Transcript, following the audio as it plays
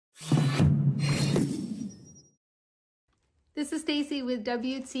This is Stacy with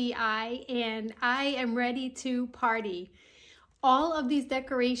WTI, and I am ready to party. All of these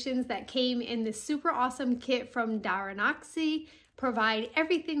decorations that came in this super awesome kit from DARUNAXY provide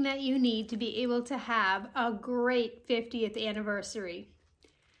everything that you need to be able to have a great 50th anniversary.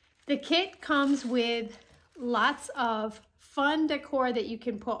 The kit comes with lots of fun decor that you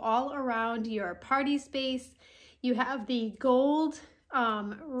can put all around your party space. You have the gold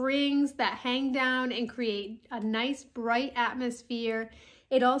rings that hang down and create a nice bright atmosphere.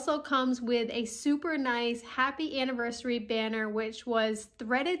 It also comes with a super nice happy anniversary banner, which was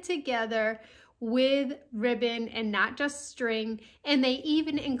threaded together with ribbon and not just string, and they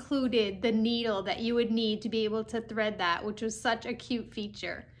even included the needle that you would need to be able to thread that, which was such a cute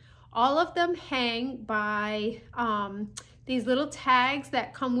feature. All of them hang by these little tags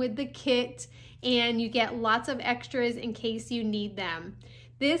that come with the kit, and you get lots of extras in case you need them.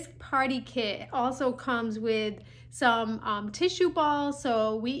 This party kit also comes with some tissue balls,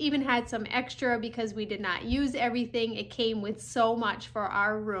 so we even had some extra because we did not use everything. It came with so much for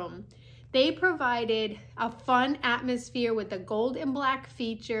our room. They provided a fun atmosphere with the gold and black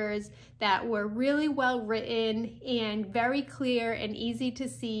features that were really well written and very clear and easy to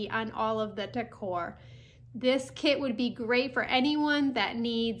see on all of the decor. This kit would be great for anyone that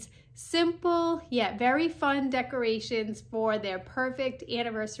needs simple yet very fun decorations for their perfect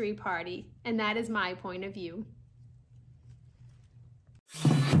anniversary party, and that is my point of view.